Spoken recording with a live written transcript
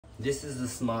This is the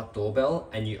smart doorbell,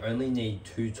 and you only need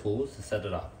 2 tools to set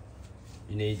it up.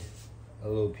 You need a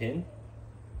little pin,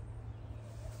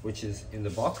 which is in the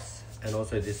box, and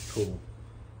also this tool,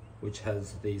 which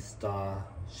has these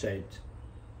star-shaped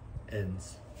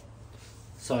ends.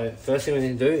 So first thing we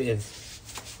need to do is,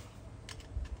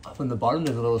 up on the bottom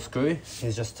there's a little screw,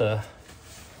 is just to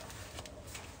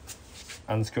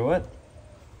unscrew it.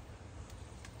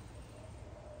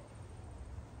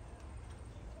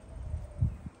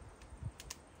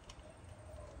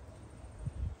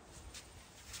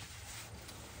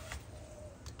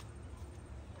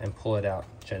 And pull it out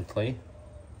gently.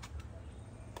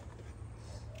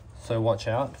 So watch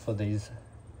out for these.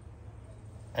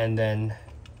 And then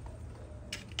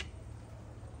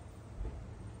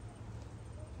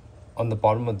on the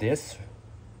bottom of this,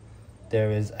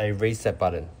 there is a reset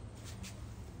button.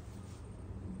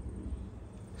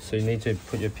 So you need to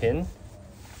put your pin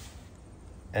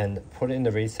and put it in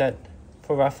the reset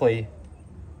for roughly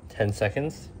 10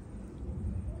 seconds.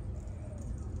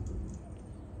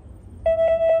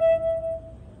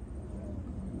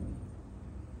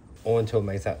 Or until it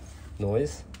makes that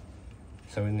noise.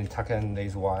 So we need to tuck in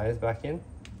these wires back in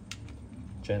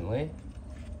gently.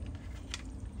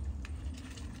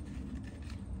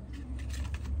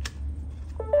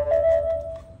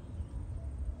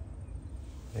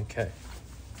 Okay.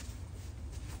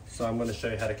 So I'm going to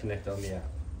show you how to connect on the app.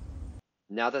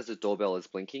 Now that the doorbell is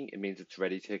blinking, it means it's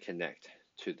ready to connect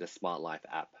to the Smart Life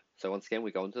app. So once again,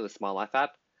 we go into the Smart Life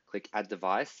app, click Add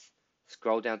Device,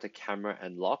 scroll down to Camera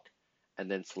and Lock, and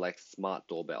then select Smart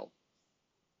Doorbell.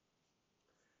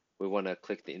 We want to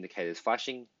click the indicators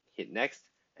flashing, hit Next,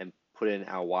 and put in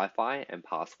our Wi-Fi and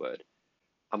password.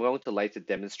 I'm going to later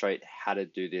demonstrate how to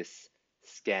do this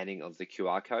scanning of the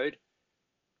QR code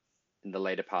in the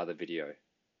later part of the video.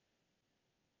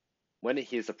 When it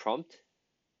hears a prompt,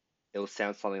 it will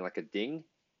sound something like a ding,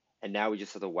 and now we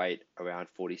just have to wait around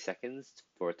 40 seconds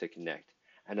for it to connect.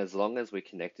 And as long as we're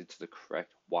connected to the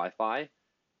correct Wi-Fi,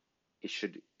 it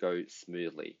should go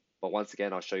smoothly. But once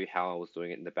again, I'll show you how I was doing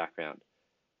it in the background.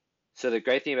 So the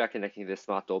great thing about connecting this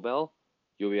smart doorbell,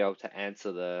 you'll be able to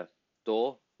answer the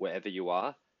door wherever you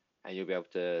are, and you'll be able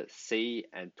to see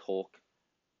and talk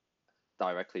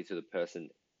directly to the person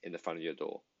in the front of your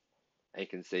door. And you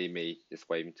can see me just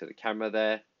waving to the camera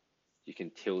there. You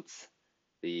can tilt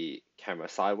the camera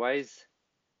sideways,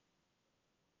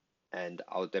 and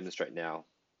I'll demonstrate now.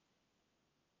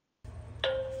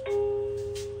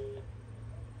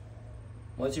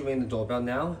 Once you ring the doorbell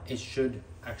now, it should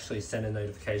actually send a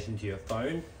notification to your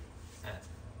phone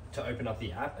to open up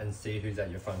the app and see who's at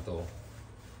your front door.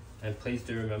 And please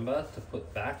do remember to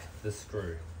put back the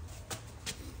screw.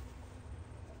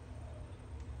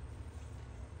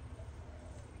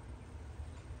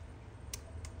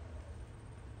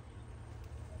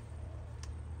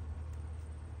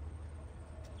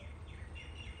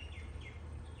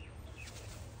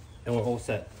 And we're all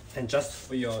set. And just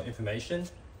for your information,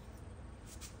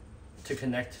 to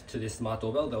connect to this smart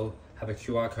doorbell, they'll have a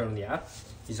QR code on the app.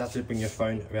 You just have to bring your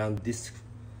phone around this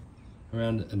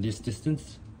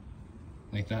distance,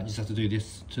 like that. You just have to do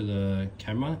this to the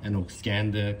camera and it'll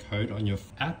scan the code on your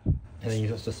app. And then you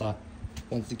just start,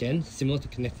 once again, similar to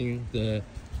connecting the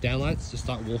downlights, just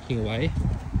start walking away.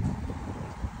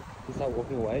 You start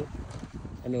walking away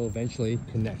and it'll eventually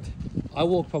connect. I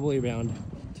walked probably around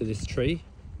to this tree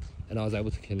and I was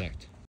able to connect.